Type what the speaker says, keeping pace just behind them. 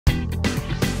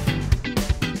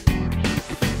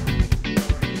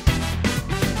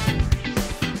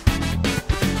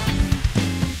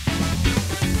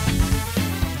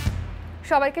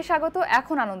সবাইকে স্বাগত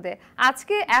এখন আনন্দে।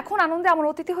 আজকে এখন আনন্দে আমার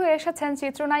অতিথি হয়ে এসেছেন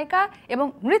চিত্রনায়িকা এবং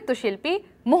নৃত্যশিল্পী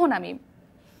মোহনা মিম।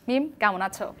 মিম, কেমন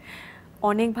আছো?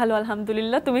 অনেক ভালো,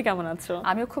 আলহামদুলিল্লাহ। তুমি কেমন আছো?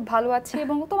 আমিও খুব ভালো আছি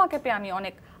এবং তোমাকে পেয়ে আমি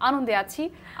অনেক আনন্দে আছি।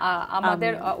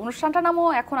 আমাদের অনুষ্ঠানটার নামও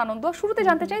এখন আনন্দ। শুরুতে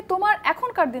জানতে চাই তোমার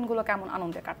এখনকার দিনগুলো কেমন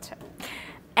আনন্দে কাটছে?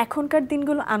 এখনকার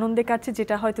দিনগুলো আনন্দে কাটছে,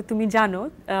 যেটা হয়তো তুমি জানো,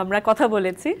 আমরা কথা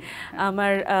বলেছি।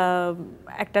 আমার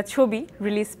একটা ছবি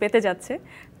রিলিজ পেতে যাচ্ছে,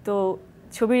 তো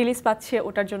ছবি রিলিজ পাচ্ছে,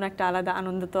 ওটার জন্য একটা আলাদা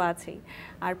আনন্দ তো আছেই।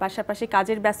 আর পাশাপাশি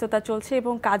কাজের ব্যস্ততা চলছে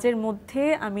এবং কাজের মধ্যে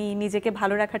আমি নিজেকে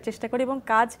ভালো রাখার চেষ্টা করি এবং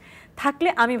কাজ থাকলে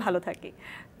আমি ভালো থাকি।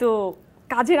 তো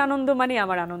কাজের আনন্দ মানে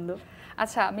আমার আনন্দ।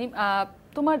 আচ্ছা, আমি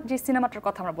তোমার যে সিনেমাটার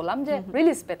কথা আমরা বললাম যে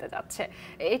রিলিজ পেতে যাচ্ছে,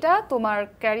 এটা তোমার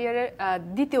ক্যারিয়ারের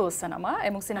দ্বিতীয় সিনেমা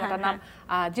এবং সিনেমাটার নাম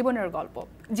জীবনের গল্প,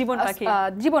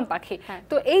 জীবন পাখি।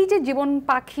 তো এই যে জীবন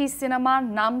পাখি সিনেমার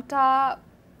নামটা,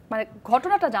 মানে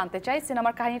ঘটনাটা জানতে চাই,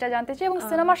 সিনেমার কাহিনীটা জানতে চাই এবং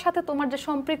সিনেমার সাথে তোমার যে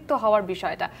সম্পৃক্ত হওয়ার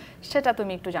বিষয়টা সেটা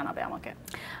তুমি একটু জানাবে আমাকে।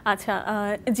 আচ্ছা,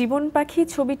 জীবন পাখি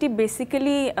ছবিটি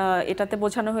বেসিক্যালি এটাতে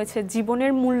বোঝানো হয়েছে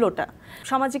জীবনের মূল্যটা।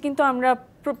 সমাজে কিন্তু আমরা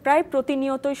প্রায়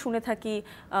প্রতিনিয়তই শুনে থাকি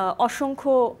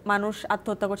অসংখ্য মানুষ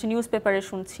আত্মহত্যা করছে, নিউজ পেপারে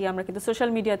শুনছি, আমরা কিন্তু সোশ্যাল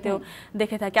মিডিয়াতেও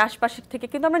দেখে থাকি, আশপাশের থেকে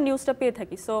কিন্তু আমরা নিউজটা পেয়ে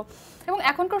থাকি। সো এবং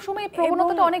এখনকার সময় এই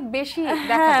প্রবণতাটা অনেক বেশি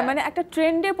দেখা যায়, মানে একটা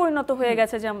ট্রেন্ডে পরিণত হয়ে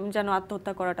গেছে যেন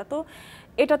আত্মহত্যা করাটা। তো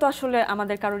এটা তো আসলে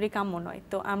আমাদের কারোরই কাম্য নয়।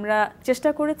 তো আমরা চেষ্টা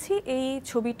করেছি এই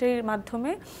ছবিটির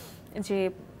মাধ্যমে যে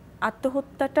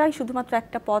আত্মহত্যাটাই শুধুমাত্র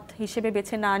একটা পথ হিসেবে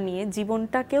বেছে না নিয়ে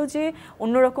জীবনটাকেও যে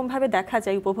অন্যরকমভাবে দেখা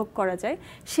যায়, উপভোগ করা যায়,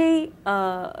 সেই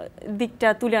দিকটা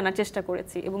তুলে আনার চেষ্টা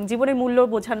করেছি এবং জীবনের মূল্য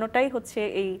বোঝানোটাই হচ্ছে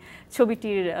এই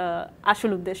ছবিটির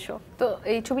আসল উদ্দেশ্য। তো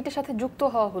এই ছবিটির সাথে যুক্ত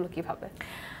হওয়া হলো কিভাবে?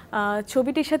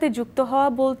 ছবিটির সাথে যুক্ত হওয়া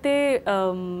বলতে,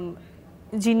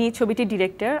 যিনি ছবিটির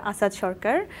ডিরেক্টর আসাদ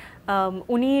সরকার,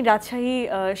 উনি রাজশাহী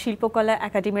শিল্পকলা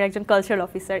একাডেমির একজন কালচারাল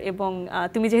অফিসার এবং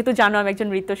তুমি যেহেতু জানো আমি একজন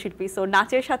নৃত্যশিল্পী, সো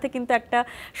নাচের সাথে কিন্তু একটা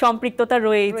সম্পৃক্ততা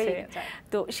রয়েছে।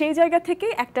 তো সেই জায়গা থেকে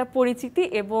একটা পরিচিতি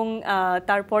এবং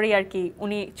তারপরে আর কি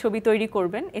উনি ছবি তৈরি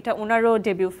করবেন, এটা ওনারও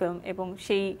ডেবিউ ফিল্ম এবং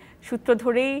সেই সূত্র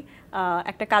ধরেই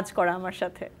একটা কাজ করা আমার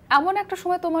সাথে। এমন একটা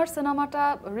সময় তোমার সিনেমাটা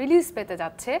রিলিজ পেতে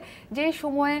যাচ্ছে যে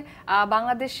সময়ে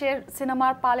বাংলাদেশের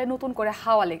সিনেমার পালে নতুন করে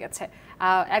হাওয়া লেগেছে।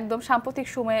 একদম সাম্প্রতিক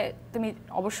সময়ে তুমি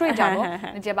অবশ্যই জানো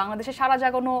যে বাংলাদেশে সারা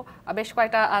জাগানো বেশ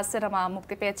কয়েকটা সিনেমা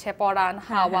মুক্তি পেয়েছে, পরাণ,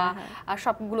 হাওয়া,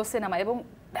 সবগুলো সিনেমা, এবং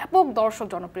ব্যাপক দর্শক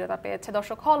জনপ্রিয়তা পেয়েছে,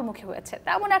 দর্শক হলমুখী হয়েছে।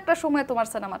 তেমন একটা সময় তোমার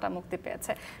সিনেমাটা মুক্তি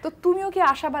পেয়েছে, তো তুমিও কি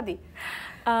আশাবাদী?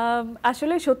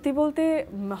 আসলে সত্যি বলতে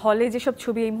হলে যেসব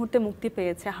ছবি এই মুহূর্তে মুক্তি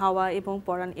পেয়েছে, হাওয়া এবং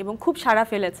পরাণ, এবং খুব সাড়া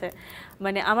ফেলেছে,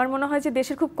 মানে আমার মনে হয় যে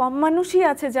দেশের খুব কম মানুষই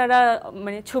আছে যারা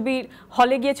মানে ছবির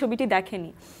হলে গিয়ে ছবিটি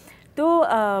দেখেনি। তো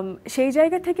সেই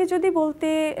জায়গা থেকে যদি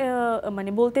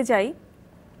বলতে যাই,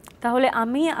 তাহলে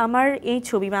আমি আমার এই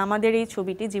ছবি বা আমাদের এই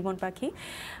ছবিটি জীবন পাখি,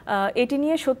 এটি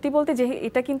নিয়ে সত্যি বলতে যে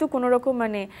এটা কিন্তু কোনো রকম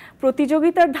মানে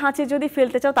প্রতিযোগিতার ধাঁচে যদি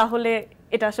ফেলতে চাও তাহলে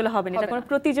এটা আসলে হবে না। এটা কোনো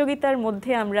প্রতিযোগিতার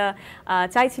মধ্যে আমরা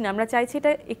চাইছি না। আমরা চাইছি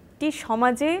এটা একটি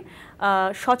সমাজে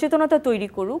সচেতনতা তৈরি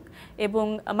করুক এবং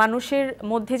মানুষের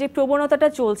মধ্যে যে প্রবণতাটা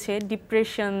চলছে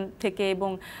ডিপ্রেশন থেকে,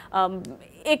 এবং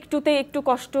একটুতে একটু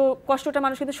কষ্টটা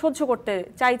মানুষ কিন্তু সহ্য করতে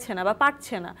চাইছে না বা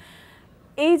পারছে না,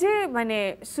 এই যে মানে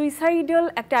সুইসাইডাল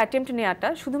একটা অ্যাটেম্প্ট নেওয়াটা,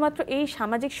 শুধুমাত্র এই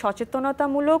সামাজিক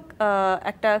সচেতনতামূলক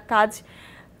একটা কাজ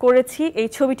করেছি এই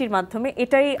ছবিটির মাধ্যমে,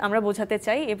 এটাই আমরা বোঝাতে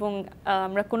চাই। এবং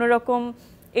আমরা কোনো রকম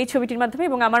এই ছবিটির মাধ্যমে,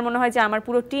 এবং আমার মনে হয় যে আমার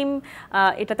পুরো টিম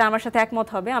এটাতে আমার সাথে একমত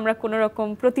হবে, আমরা কোনো রকম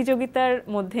প্রতিযোগিতার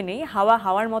মধ্যে নেই।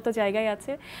 হাওয়ার মতো জায়গায়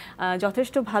আছে,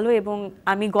 যথেষ্ট ভালো, এবং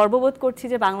আমি গর্ববোধ করছি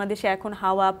যে বাংলাদেশে এখন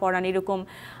হাওয়া, পরাণ এরকম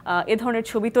এ ধরনের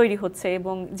ছবি তৈরি হচ্ছে,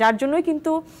 এবং যার জন্যই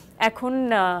কিন্তু এখন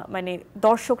মানে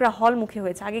দর্শকরা হল মুখে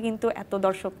হয়েছে। আগে কিন্তু এত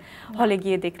দর্শক হলে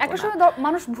গিয়ে দেখতো, একটা সময়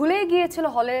মানুষ ভুলে গিয়েছিল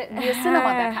হলে গিয়ে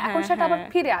সিনেমা দেখা, এখন সেটা আবার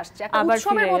ফিরে আসছে, একটা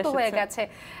উৎসবের মতো হয়ে গেছে।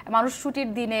 মানুষ ছুটির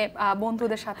দিনে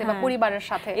বন্ধুদের সাথে বা পরিবারের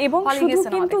সাথে, এবং শুধু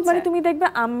কিন্তু মানে তুমি দেখবে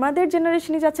আমাদের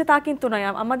জেনারেশনই যাচ্ছে তা কিন্তু নয়,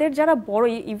 আমাদের যারা বড়,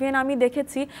 ইভেন আমি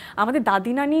দেখেছি আমাদের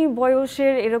দাদি নানি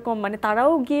বয়সের এরকম, মানে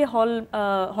তারাও গিয়ে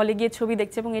হলে গিয়ে ছবি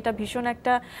দেখছে, এবং এটা ভীষণ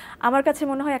একটা, আমার কাছে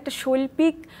মনে হয় একটা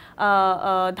শৈল্পিক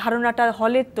ধারণাটা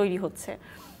হলে তৈরি হচ্ছে,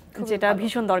 যেটা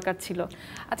ভীষণ দরকার ছিল।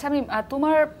 আচ্ছা, আমি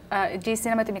তোমার যে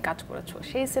সিনেমায় তুমি কাজ করেছো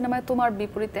সেই সিনেমায় তোমার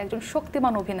বিপরীতে একজন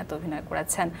শক্তিমান অভিনেতা অভিনয়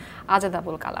করেছেন, আজাদ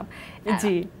আবুল কালাম।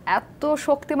 জি, এত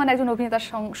শক্তিমান একজন অভিনেতার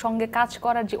সঙ্গে কাজ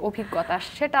করার যে অভিজ্ঞতা,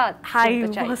 সেটা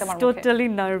টোটালি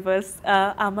নার্ভাস।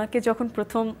 আমাকে যখন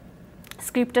প্রথম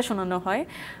স্ক্রিপ্টটা শোনানো হয়,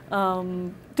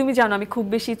 তুমি জানো আমি খুব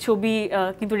বেশি ছবি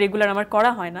কিন্তু রেগুলার আমার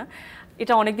করা হয় না,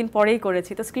 এটা অনেকদিন পরেই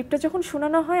করেছি। তো স্ক্রিপ্টটা যখন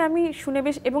শোনানো হয় আমি শুনে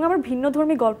বেশ, এবং আমার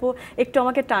ভিন্নধর্মী গল্প একটু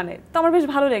আমাকে টানে, তো আমার বেশ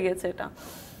ভালো লেগেছে এটা।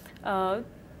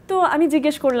 তো আমি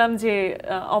জিজ্ঞেস করলাম যে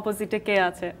অপোজিটে কে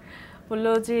আছে,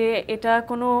 বললো যে এটা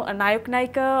কোনো নায়ক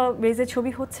নায়িকা বেজে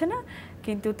ছবি হচ্ছে না,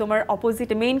 কিন্তু তোমার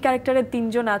অপোজিটে মেইন ক্যারেক্টারের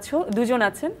দুজন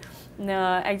আছেন,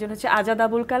 একজন হচ্ছে আজাদ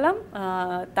আবুল কালাম,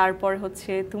 তারপর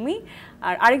হচ্ছে তুমি,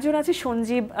 আর আরেকজন আছে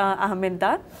সঞ্জীব আহমেদ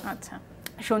দা। আচ্ছা,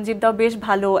 সঞ্জীব দাও বেশ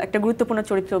ভালো একটা গুরুত্বপূর্ণ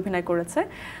চরিত্রে অভিনয় করেছে।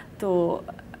 তো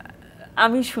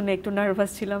আমি শুনে একটু নার্ভাস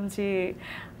ছিলাম যে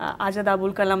Azad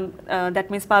Abul Kalam, that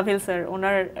means Pavel sir,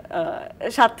 ওনার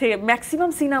সাথে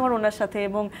ম্যাক্সিমাম সিন আমার ওনার সাথে,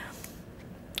 এবং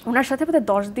ওনার সাথে বোধহয়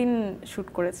 10 দিন শ্যুট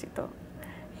করেছি। তো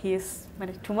হি ইজ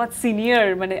মানে টু মাচ সিনিয়র,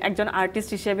 মানে একজন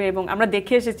আর্টিস্ট হিসেবে, এবং আমরা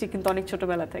দেখে এসেছি কিন্তু অনেক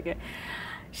ছোটবেলা থেকে।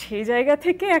 সেই জায়গা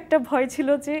থেকে একটা ভয় ছিল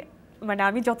যে মানে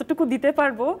আমি যতটুকু দিতে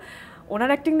পারবো। ওনার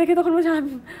অ্যাক্টিং দেখে তখন বলছি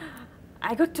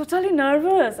I got totally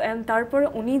nervous. And তারপরে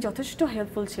উনি যথেষ্ট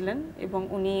হেল্পফুল ছিলেন, এবং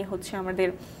উনি হচ্ছে আমাদের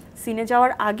সিনে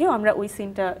যাওয়ার আগেও আমরা ওই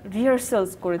সিনটা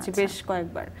রিহার্সালস করেছি বেশ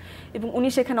কয়েকবার, এবং উনি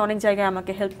সেখানে অনেক জায়গায়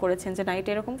আমাকে হেল্প করেছেন যে না এটা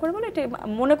এরকম করে বলে, এটা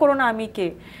মনে করো না আমি কে।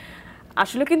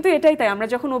 আসলে কিন্তু এটাই তাই, আমরা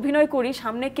যখন অভিনয় করি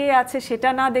সামনে কে আছে সেটা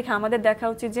না দেখে আমাদের দেখা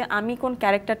উচিত যে আমি কোন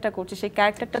ক্যারেক্টারটা করছি, সেই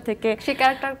ক্যারেক্টারটা থেকে সেই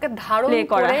ক্যারেক্টারকে ধারণ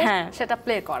করে সেটা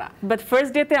প্লে করা। বাট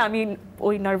ফার্স্ট ডেতে আমি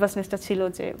ওই নার্ভাসনেসটা ছিল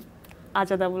যে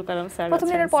আজাদ আবুল কালাম স্যার। প্রথম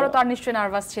দিনের পরে তো আর নিশ্চয়ই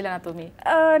নার্ভাস ছিলে না তুমি?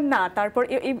 না, তারপর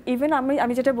ইভেন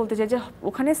আমি যেটা বলতে চাই যে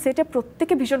ওখানে সেটে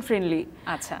প্রত্যেকে ভীষণ ফ্রেন্ডলি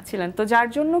ছিলেন, তো যার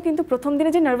জন্য কিন্তু প্রথম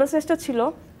দিনে যে নার্ভাসনেসটা ছিল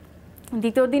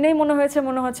দ্বিতীয় দিনেই মনে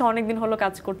হচ্ছে অনেকদিন হলো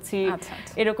কাজ করছি,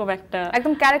 এরকম একটা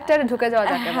একদম ক্যারেক্টারে ঢুকে যাওয়া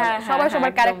যাকে বলে, সবাই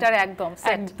সবার ক্যারেক্টারে একদম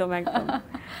একদম একদম।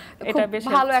 এটা বেশ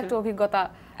ভালো একটা অভিজ্ঞতা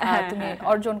তুমি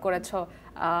অর্জন করেছো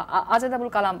আজাদ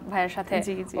আবুল কালাম ভাইয়ের সাথে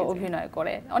অভিনয়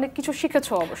করে। অনেক কিছু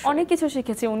শিখেছো? অবশ্যই অনেক কিছু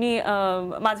শিখেছি। উনি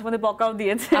মাঝে মধ্যে বকাও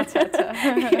দিয়েছে। আচ্ছা আচ্ছা,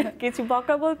 কিছু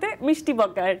বকা বলতে মিষ্টি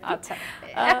বকা। আচ্ছা,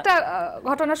 একটা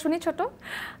ঘটনা শুনি, ছোট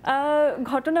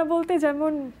ঘটনা বলতে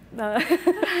যেমন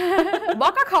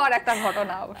বকা খাওয়ার একটা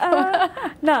ঘটনা?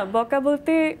 না, বকা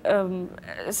বলতে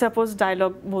সাপোজ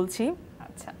ডায়লগ বলছি,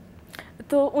 আচ্ছা,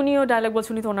 তো উনিও ডায়লগ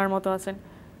বলছেন, উনি তো ওনার মতো আছেন,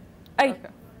 এই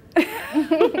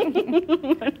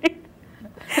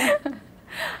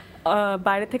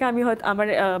বাইরে থেকে আমি হয়তো আমার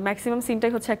ম্যাক্সিমাম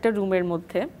সিনটাই হচ্ছে একটা রুমের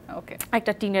মধ্যে,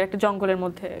 একটা টিনের একটা জঙ্গলের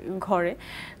মধ্যে ঘরে।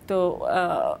 তো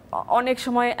অনেক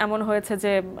সময় এমন হয়েছে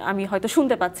যে আমি হয়তো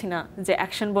শুনতে পাচ্ছি না যে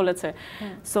অ্যাকশন বলেছে,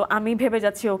 সো আমি ভেবে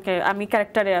যাচ্ছি ওকে আমি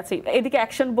ক্যারেক্টারে আছি, এদিকে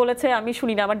অ্যাকশন বলেছে আমি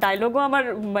শুনি না, আমার ডায়লগও আমার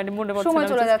মানে মনে পড়ছে সময়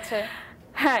চলে যাচ্ছে।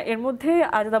 হ্যাঁ, এর মধ্যে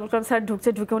আজাদ আবুল কালাম স্যার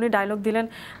ঢুকে উনি ডায়লগ দিলেন,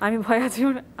 আমি ভয় আছি,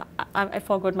 I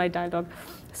forgot my dialogue,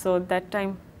 so that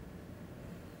time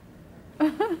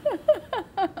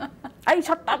I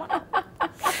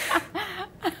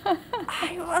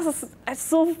was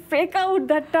so freak out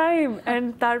that time. And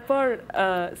তারপর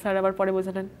স্যার আবার পরে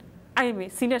বোঝালেন, আমি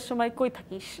সিনের সময় কই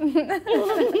থাকিস?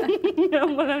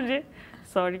 বললাম যে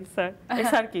সরি স্যার।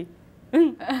 স্যার কি?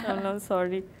 বললাম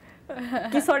সরি।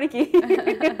 কি সরি কি?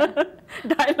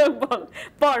 ডায়লগ বল,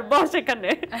 বস এখানে।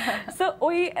 সো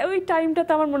ওই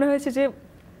টাইমটাতে আমার মনে হয়েছে যে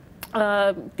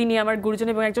তিনি আমার গুরুজন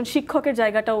এবং একজন শিক্ষকের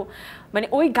জায়গাটাও, মানে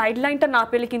ওই গাইডলাইনটা না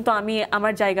পেলে কিন্তু আমি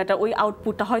আমার জায়গাটা ওই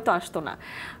আউটপুটটা হয়তো আসতো না।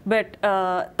 বাট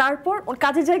তারপর ওর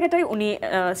কাজের জায়গাটাই উনি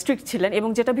স্ট্রিক্ট ছিলেন, এবং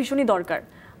যেটা ভীষণই দরকার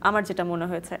আমার যেটা মনে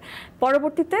হয়েছে।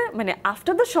 পরবর্তীতে মানে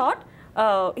after the shot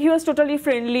he was totally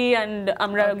friendly, and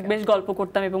আমরা বেশ গল্প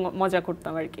করতাম এবং মজা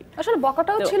করতাম আর কি। আসলে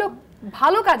বকাটাও ছিল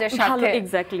ভালো কাজের সাথে।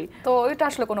 এক্স্যাক্টলি। তো এটা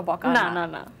আসলে কোনো বকা না না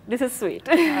না, দিস ইজ সুইট।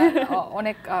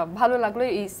 অনেক ভালো লাগলো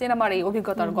এই সিনেমার এই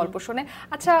অভিজ্ঞতার গল্প শুনে।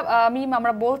 আচ্ছা,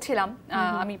 আমরা বলছিলাম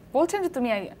যে তুমি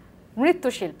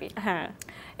নৃত্যশিল্পী, হ্যাঁ,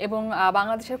 এবং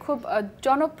বাংলাদেশের খুব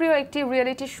জনপ্রিয় একটি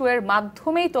রিয়েলিটি শো এর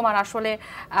মাধ্যমেই তোমার আসলে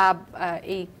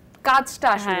এই কাজটা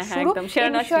আসলে শুরু।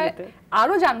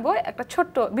 আরো জানবো, একটা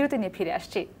ছোট্ট বিরতি নিয়ে ফিরে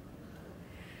আসছি।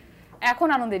 এখন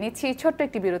আনন্দে নিচ্ছি ছোট্ট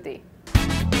একটি বিরতি।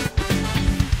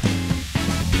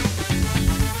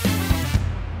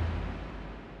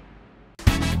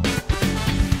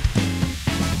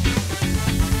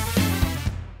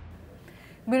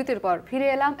 বিরতির পর ফিরে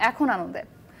এলাম এখন আনন্দে।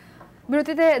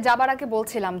 বিরতিতে যাবার আগে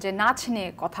বলছিলাম যে নাচ নিয়ে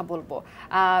কথা বলবো।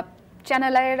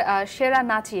 চ্যানেলের সেরা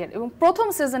নাচিয়ের এবং প্রথম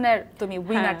সিজনের তুমি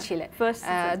উইনার ছিলে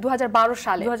 2012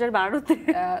 সালে। 2012তে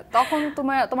তখন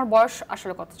তোমার বয়স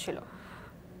আসলে কত ছিল?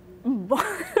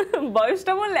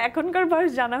 বয়সটা বললে এখনকার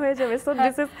বয়স জানা হয়ে যাবে। সো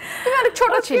দিস ইজ, তুমি অনেক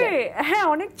ছোট ছিলে। হ্যাঁ,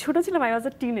 অনেক ছোট ছিলাম। I was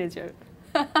a teenager.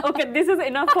 Okay, this is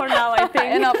enough for now, I think.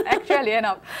 Enough, actually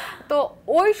enough. তো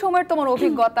ওই সময়ের তোমার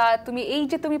অভিজ্ঞতা,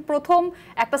 তুমি প্রথম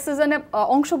একটা সিজনে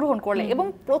অংশগ্রহণ করলে এবং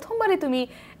প্রথমবারই তুমি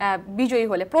বিজয়ী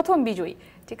হলে, প্রথম বিজয়ী,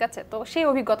 ঠিক আছে? তো সেই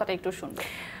অভিজ্ঞতাটা একটু শুনবো।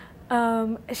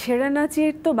 সেরা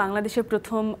নাচের তো বাংলাদেশের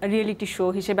প্রথম রিয়েলিটি শো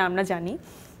হিসেবে আমরা জানি।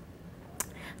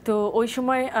 তো ওই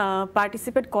সময়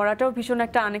পার্টিসিপেট করাটাও ভীষণ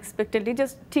একটা আনএক্সপেক্টেডলি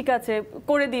জাস্ট ঠিক আছে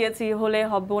করে দিয়েছি, হলে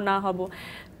হব না হব,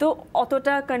 তো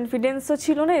অতটা কনফিডেন্সও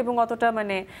ছিল না এবং অতটা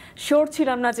মানে শিওর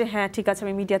ছিলাম না যে হ্যাঁ ঠিক আছে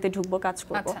আমি মিডিয়াতে ঢুকবো, কাজ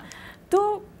করব। তো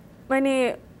মানে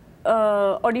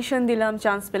অডিশন দিলাম,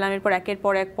 চান্স পেলাম, এরপর একের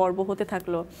পর এক পর্ব হতে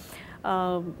থাকলো।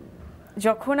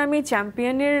 যখন আমি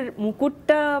চ্যাম্পিয়নের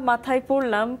মুকুটটা মাথায়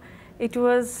পড়লাম, ইট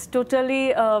ওয়াজ টোটালি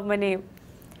মানে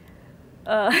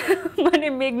মানে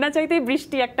মেঘনা চাইতেই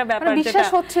বৃষ্টি একটা ব্যাপার, বিশ্বাস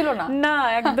হচ্ছিল না, না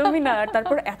একদমই না।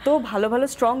 তারপর এত ভালো ভালো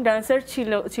স্ট্রং ডান্সার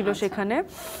ছিল সেখানে,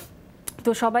 তো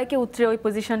সবাইকে উতরে ওই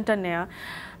পজিশনটা নেয়া।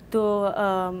 তো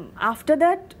আফটার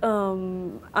দ্যাট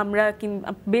আমরা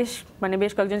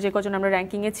বেশ কয়েকজন যে কজন আমরা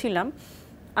র্যাঙ্কিংয়ে ছিলাম,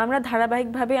 আমরা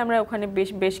ধারাবাহিকভাবে আমরা ওখানে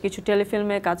বেশ কিছু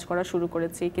টেলিফিল্মে কাজ করা শুরু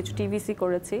করেছি, কিছু টিভিসি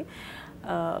করেছি।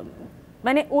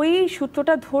 মানে ওই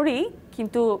সূত্রটা ধরেই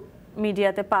কিন্তু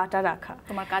মিডিয়াতে পাটা রাখা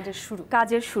তোমার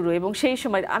কাজের শুরু। এবং সেই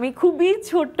সময় আমি খুবই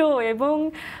ছোট, এবং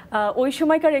ওই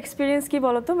সময়কার এক্সপিরিয়েন্স কি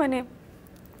বলতো, মানে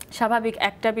স্বাভাবিক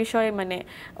একটা বিষয়, মানে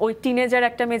ওই টিনেজার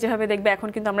একটা মেয়ে যেভাবে দেখবে, এখন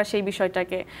কিন্তু আমরা সেই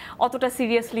বিষয়টাকে অতটা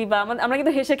সিরিয়াসলি বা আমরা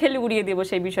কিন্তু হেসে খেলে উড়িয়ে দেবো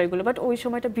সেই বিষয়গুলো, বাট ওই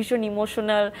সময়টা ভীষণ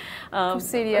ইমোশনাল,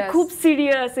 খুব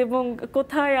সিরিয়াস, এবং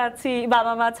কোথায় আছি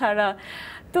বাবা মা ছাড়া।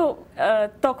 তো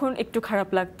তখন একটু খারাপ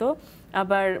লাগতো,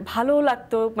 আবার ভালো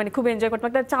লাগতো, মানে খুব এনজয় করতাম,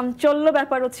 একটা চাঞ্চল্য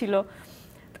ব্যাপারও ছিল।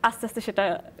 আস্তে আস্তে সেটা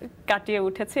কাটিয়ে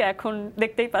উঠেছে, এখন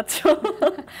দেখতেই পাচ্ছ।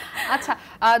 আচ্ছা,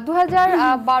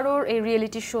 2012-র এই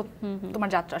রিয়েলিটি শো তোমার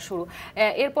যাত্রা শুরু।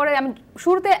 এরপরে আমি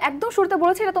একদম শুরুতে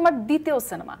বলেছি এটা তোমার দ্বিতীয়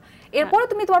সিনেমা। এরপরে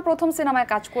তুমি তোমার প্রথম সিনেমায়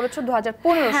কাজ করেছো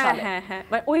 2015 সালে। হ্যাঁ,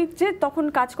 ওই যে তখন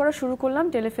কাজ করা শুরু করলাম,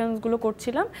 টেলিফিল্মসগুলো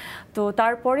করছিলাম, তো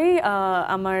তারপরেই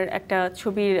আমার একটা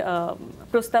ছবির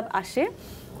প্রস্তাব আসে।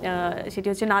 সেটি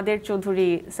হচ্ছে নাদের চৌধুরী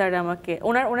স্যার আমাকে,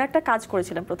 ওনার একটা কাজ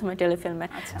করেছিলাম প্রথমে টেলিফিল্মে।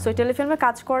 সো টেলিফিল্মে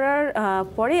কাজ করার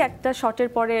পরে একটা শটের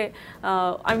পরে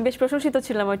আমি বেশ প্রশংসিত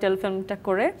ছিলাম ওই টেলিফিল্মটা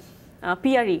করে,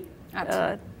 পিআরই।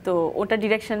 তো ওটা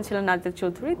ডিরেকশন ছিল নাদের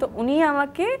চৌধুরী। তো উনি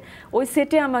আমাকে ওই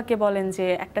সেটে আমাকে বলেন যে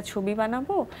একটা ছবি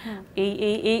বানাবো,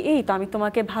 এই তো আমি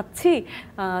তোমাকে ভাবছি,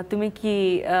 তুমি কি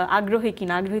আগ্রহী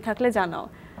কিনা, আগ্রহী থাকলে জানাও।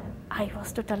 আই ওয়াজ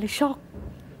টোটালি শক,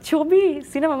 ছবি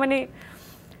সিনেমা মানে।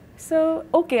 সো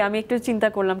ওকে, আমি একটু চিন্তা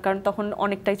করলাম, কারণ তখন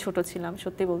অনেকটাই ছোট ছিলাম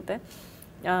সত্যি বলতে।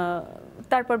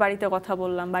 তারপর বাড়িতে কথা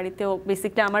বললাম, বাড়িতেও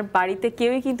বেসিকলি আমার বাড়িতে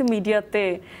কেউই কিন্তু মিডিয়াতে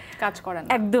কাজ করে না,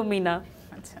 একদমই না,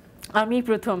 আমি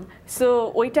প্রথম। সো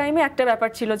ওই টাইমে একটা ব্যাপার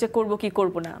ছিল যে করব কি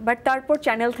করব না, বাট তারপর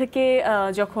চ্যানেল থেকে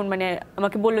যখন মানে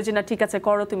আমাকে বললো যে না ঠিক আছে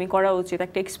করো, তুমি করা উচিত,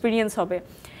 একটা এক্সপিরিয়েন্স হবে।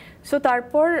 সো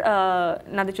তারপর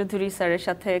নাদের চৌধুরী স্যারের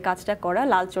সাথে কাজটা করা,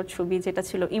 লালচট ছবি, যেটা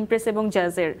ছিল ইমপ্রেস এবং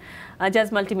জাজ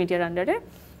মাল্টিমিডিয়ার আন্ডারে।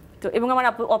 তো এবং আমার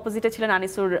অপোজিটে ছিলেন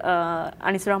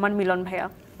আনিসুর রহমান মিলন ভাইয়া।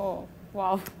 ও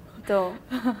ওয়াও। তো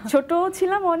ছোট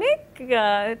ছিলাম অনেক,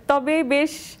 তবে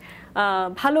বেশ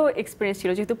ভালো এক্সপিরিয়েন্স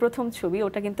ছিল, যেহেতু প্রথম ছবি,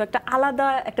 ওটা কিন্তু একটা আলাদা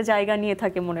একটা জায়গা নিয়ে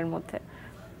থাকে মনের মধ্যে।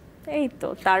 এই তো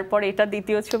তারপরে এটা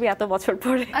দ্বিতীয় ছবি এত বছর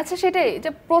পরে। আচ্ছা, সেটাই যে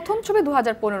প্রথম ছবি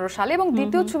 2015 সালে এবং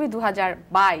দ্বিতীয় ছবি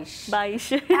 2022।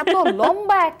 এত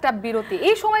লম্বা একটা বিরতি,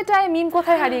 এই সময়টায় মিম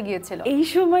কোথায় হারিয়ে গিয়েছিল? এই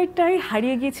সময়টাই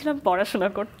হারিয়ে গিয়েছিলাম পড়াশোনা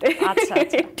করতে। আচ্ছা,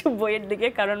 একটু বইয়ের দিকে,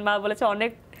 কারণ মা বলেছে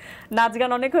অনেক নাচ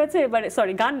গান অনেক হয়েছে, এবার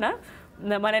সরি গান না,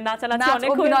 মানে নাচানাচি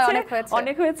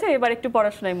অনেক হয়েছে, এবার একটু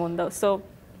পড়াশোনায় মন দাও। সো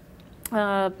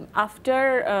আফটার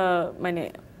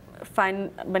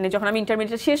মানে যখন আমি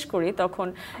ইন্টারমিডিয়েট শেষ করি, তখন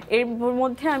এর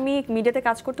মধ্যে আমি মিডিয়াতে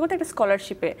কাজ করতে করতে একটা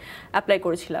স্কলারশিপে অ্যাপ্লাই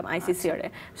করেছিলাম আইসিসিআরে।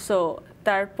 সো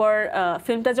তারপর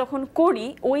ফিল্মটা যখন করি,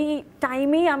 ওই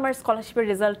টাইমেই আমার স্কলারশিপের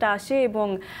রেজাল্টটা আসে, এবং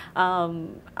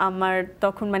আমার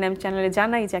তখন মানে আমি চ্যানেলে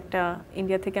জানাই যে একটা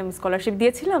ইন্ডিয়া থেকে আমি স্কলারশিপ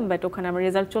দিয়েছিলাম, বাট ওখানে আমার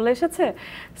রেজাল্ট চলে এসেছে।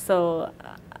 সো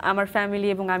আমার ফ্যামিলি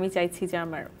এবং আমি চাইছি যে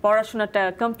আমার পড়াশোনাটা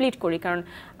কমপ্লিট করি, কারণ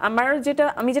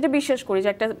আমি যেটা বিশ্বাস করি যে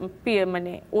একটা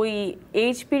মানে ওই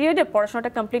এজ পিরিয়ডে পড়াশোনাটা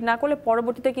কমপ্লিট না করলে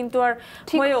পরবর্তীতে কিন্তু আর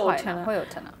হয়ে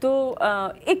ওঠে না। তো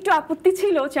একটু আপত্তি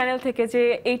ছিল চ্যানেল থেকে যে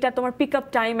এইটা তোমার পিক আপ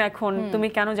টাইম, এখন তুমি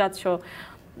কেন যাচ্ছ,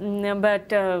 বাট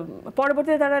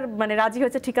পরবর্তীতে তারা মানে রাজি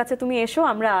হয়েছে, ঠিক আছে তুমি এসো,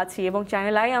 আমরা আছি, এবং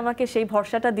চ্যানেল আই আমাকে সেই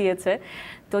ভরসাটা দিয়েছে।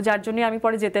 তো যার জন্য আমি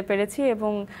পরে যেতে পেরেছি,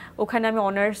 এবং ওখানে আমি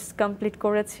অনার্স কমপ্লিট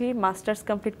করেছি, মাস্টার্স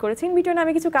কমপ্লিট করেছি, ইন বিটুইন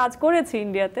আমি কিছু কাজ করেছি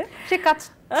ইন্ডিয়াতে। সে কাজ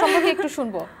সম্পর্কে একটু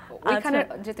শুনবো। ওইখানে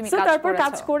যে তুমি তারপর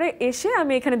কাজ করে এসে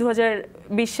আমি এখানে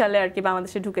 2020 সালে আর কি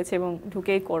বাংলাদেশে ঢুকেছি, এবং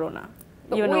ঢুকেই করোনা,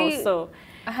 ইউ নো। সো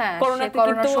করোনাতে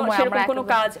কিন্তু সেরকম কোনো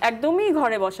কাজ, একদমই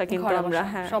ঘরে বসা, কিন্তু আমরা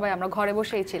সবাই আমরা ঘরে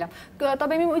বসেই ছিলাম।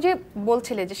 তবে আমি ওই যে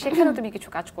বলছিলে যে সেখানে তুমি কিছু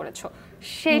কাজ করেছো,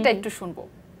 সেইটা একটু শুনবো।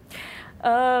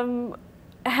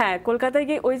 হ্যাঁ, কলকাতায়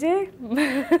গিয়ে ওই যে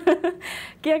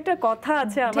কি একটা কথা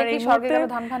আছে আমার এই মুহূর্তে,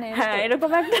 হ্যাঁ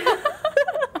এরকম একটা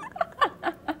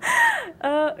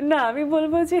না আমি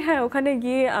বলবো যে হ্যাঁ, ওখানে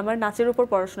গিয়ে আমার নাচের উপর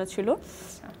পড়াশোনা ছিল।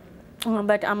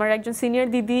 বাট আমার একজন সিনিয়র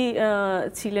দিদি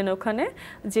ছিলেন ওখানে,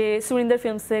 যে সুরিন্দর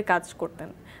ফিল্মসে কাজ করতেন।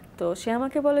 তো সে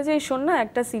আমাকে বলে যে শোন না,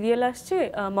 একটা সিরিয়াল আসছে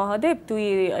মহাদেব, তুই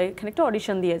এখানে একটা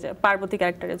অডিশন দিয়ে যা, পার্বতী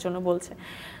ক্যারেক্টারের জন্য বলছে।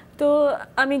 তো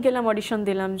আমি গেলাম, অডিশন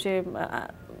দিলাম, যে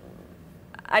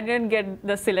I didn't get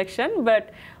the selection, but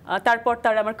তারপর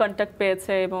তারা আমার কন্ট্যাক্ট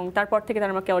পেয়েছে এবং তারপর থেকে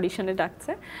তারা আমাকে অডিশনে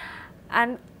ডাকছে।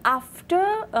 And after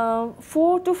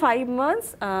 4 to 5 months,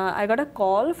 I got a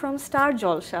call from Star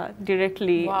Jalsha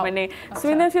directly. মানে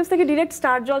সুরিন্দর ফিল্মস থেকে ডিরেক্ট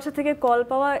স্টার জলসা থেকে কল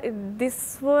পাওয়া, this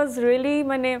was really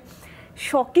মানে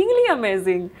শকিংলি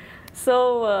অ্যামেজিং। সো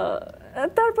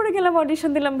তারপরে গেলাম, অডিশন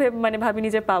দিলাম, মানে ভাবিনি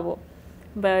যে পাবো,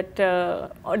 বাট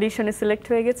অডিশনে সিলেক্ট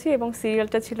হয়ে গেছি এবং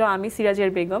সিরিয়ালটা ছিল আমি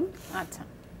সিরাজের বেগম। আচ্ছা,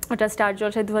 ওটা স্টার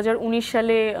জলসায় 2019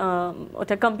 সালে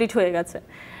ওটা কমপ্লিট হয়ে গেছে।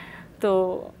 তো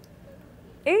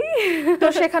এই তো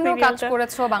সেখানেও কাজ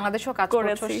করেছো, বাংলাদেশেও কাজ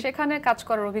করেছো, সেখানে কাজ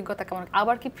করার অভিজ্ঞতা কেমন?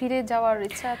 আবার কি ফিরে যাওয়ার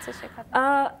ইচ্ছা আছে সেখানে?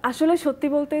 আসলে সত্যি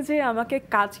বলতে যে আমাকে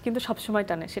কাজ কিন্তু সবসময়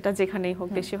টানে, সেটা যেখানেই হোক,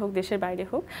 দেশে হোক দেশের বাইরে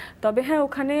হোক। তবে হ্যাঁ,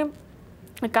 ওখানে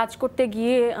কাজ করতে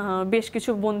গিয়ে বেশ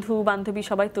কিছু বন্ধু বান্ধবী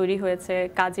সবাই তৈরি হয়েছে,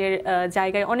 কাজের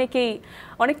জায়গায় অনেকটাই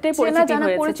পরিচিতি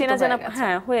হয়েছে, চেনা জানা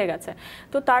হ্যাঁ হয়ে গেছে।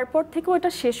 তো তারপর থেকে ওটা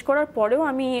শেষ করার পরেও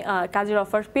আমি কাজের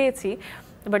অফার পেয়েছি।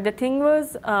 বাট দ্য থিং ওয়াজ,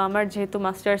 আমার যেহেতু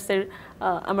মাস্টার্সের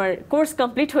আমার কোর্স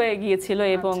কমপ্লিট হয়ে গিয়েছিল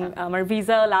এবং আমার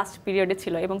ভিসা লাস্ট পিরিয়ডে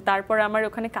ছিল, এবং তারপর আমার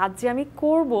ওখানে কাজ যে আমি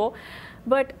করব,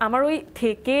 বাট আমার ওই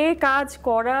থেকে কাজ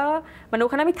করা, মানে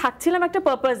ওখানে আমি থাকছিলাম একটা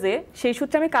পারপাসে, সেই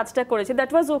সূত্রে আমি কাজটা করেছি,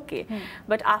 that was okay.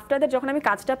 But after that যখন আমি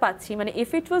কাজটা পাচ্ছি, মানে if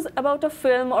it was about a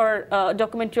film or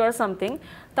documentary or something,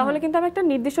 তাহলে কিন্তু আমি একটা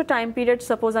নির্দিষ্ট টাইম পিরিয়ড,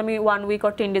 সাপোজ আমি 1 উইক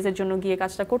অর 10 ডেজের জন্য গিয়ে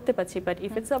কাজটা করতে পারছি। But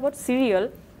if it's about serial,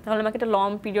 তাহলে আমাকে একটা লং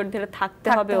পিরিয়ড ধরে থাকতে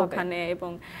হবে ওখানে,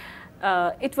 এবং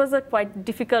ইট ওয়াজ আ কোয়াইট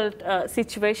ডিফিকাল্ট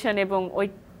সিচুয়েশন। এবং ওই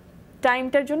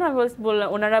টাইমটার জন্য আমি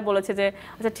ওনারা বলেছে যে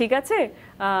আচ্ছা ঠিক আছে,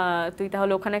 তুই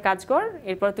তাহলে ওখানে কাজ কর,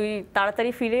 এরপর তুই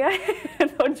তাড়াতাড়ি ফিরে আয়,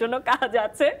 তোর জন্য কাজ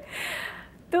আছে।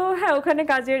 তো হ্যাঁ, ওখানে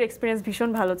কাজের এক্সপিরিয়েন্স ভীষণ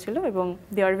ভালো ছিল এবং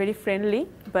দে are very friendly,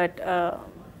 but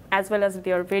as well as they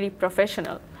are very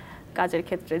professional কাজের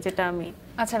ক্ষেত্রে, যেটা আমি।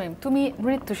 আচ্ছা ম্যাম, তুমি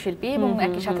নৃত্যশিল্পী এবং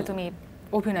একই সাথে তুমি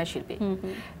অভিনয় শিল্পী,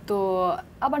 তো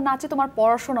আবার নাচে তোমার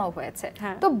পড়াশোনাও হয়েছে,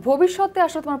 তো ভবিষ্যতে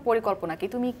আসলে তোমার পরিকল্পনা কি?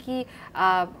 তুমি কি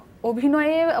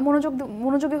অভিনয়ে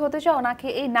মনোযোগী হতে চাও, নাকি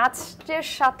এই নাচের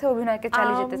সাথে অভিনয়কে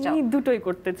চালিয়ে যেতে চাও? আমি দুটোই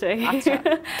করতে চাই।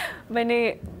 মানে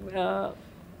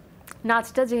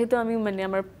নাচটা যেহেতু আমি, মানে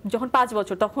আমার যখন 5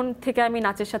 বছর তখন থেকে আমি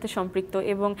নাচের সাথে সম্পৃক্ত,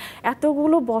 এবং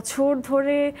এতগুলো বছর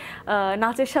ধরে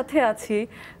নাচের সাথে আছি,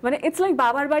 মানে ইটস লাইক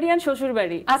বাবার বাড়ি আর শ্বশুর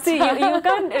বাড়ি। You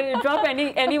can drop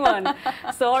anyone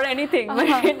so or anything,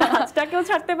 মানে নাচটাকেও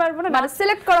ছাড়তে পারবো না। মানে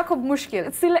সিলেক্ট করা খুব মুশকিল,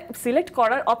 সিলেক্ট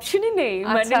করার অপশনই নেই।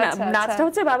 মানে নাচটা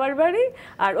হচ্ছে বাবার বাড়ি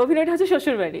আর অভিনয়টা হচ্ছে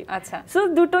শ্বশুর বাড়ি। আচ্ছা, সো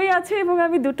দুটোই আছে এবং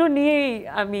আমি দুটো নিয়েই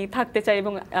আমি থাকতে চাই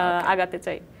এবং আগাতে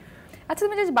চাই। আচ্ছা,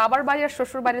 তুমি যে বাবার বাড়ি আর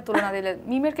শ্বশুর বাড়ির তুলনা দিলে,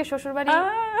 মিমের কে শ্বশুর বাড়ি?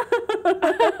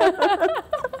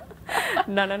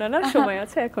 না না না না, সময়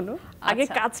আছে এখনো, আগে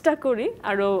কাজটা করি,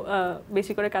 আরো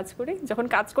বেশি করে কাজ করি। যখন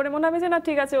কাজ করে মনে হবে যে না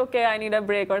ঠিক আছে, okay I need a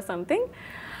break or something,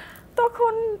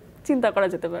 তখন চিন্তা করা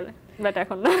যেতে পারে, বাট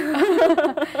এখন না।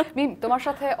 মিম, তোমার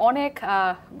সাথে অনেক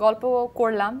গল্প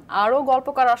করলাম, আরো গল্প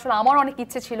করার আসলে আমার অনেক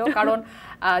ইচ্ছে ছিল, কারণ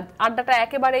আড্ডাটা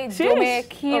একেবারেই জমে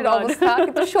ক্ষীর অবস্থা,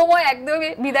 কিন্তু সময় একদমই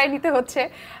বিদায় নিতে হচ্ছে।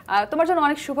 তোমার জন্য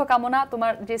অনেক শুভকামনা,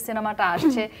 তোমার যে সিনেমাটা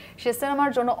আসছে সে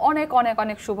সিনেমার জন্য অনেক অনেক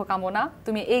অনেক শুভকামনা।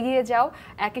 তুমি এগিয়ে যাও,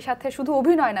 একই সাথে শুধু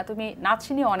অভিনয় না, তুমি নাচ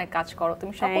নিয়ে অনেক কাজ করো,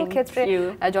 তুমি সকল ক্ষেত্রে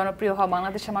জনপ্রিয় হও,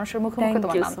 বাংলাদেশের মানুষের মুখে মুখে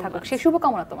তোমার নাম থাকুক, সেই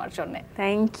শুভকামনা তোমার জন্য।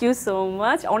 থ্যাংক ইউ সো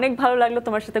মাচ, অনেক ভালো লাগলো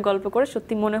তোমার সাথে গল্প করে।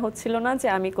 সত্যি মনে হচ্ছিল না যে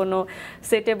আমি কোনো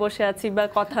সেটে বসে আছি বা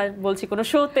কথা বলছি কোনো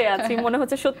শোতে আছি, মনে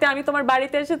হচ্ছে সত্যি আমি তোমার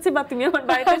বাড়িতে এসেছি বা তুমি আমার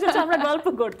বাড়িতে এসেছো, আমরা গল্প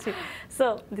করছি। So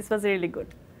this was really good.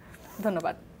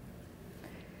 ধন্যবাদ।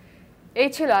 এই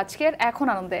ছিল আজকের এখন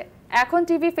আনন্দে। এখন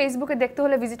টিভি ফেসবুকে দেখতে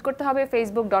হলে ভিজিট করতে হবে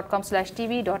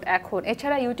facebook.com/tv.ekhon।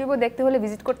 এছাড়া ইউটিউবে দেখতে হলে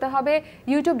ভিজিট করতে হবে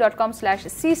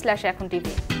youtube.com/c/ekhon tv।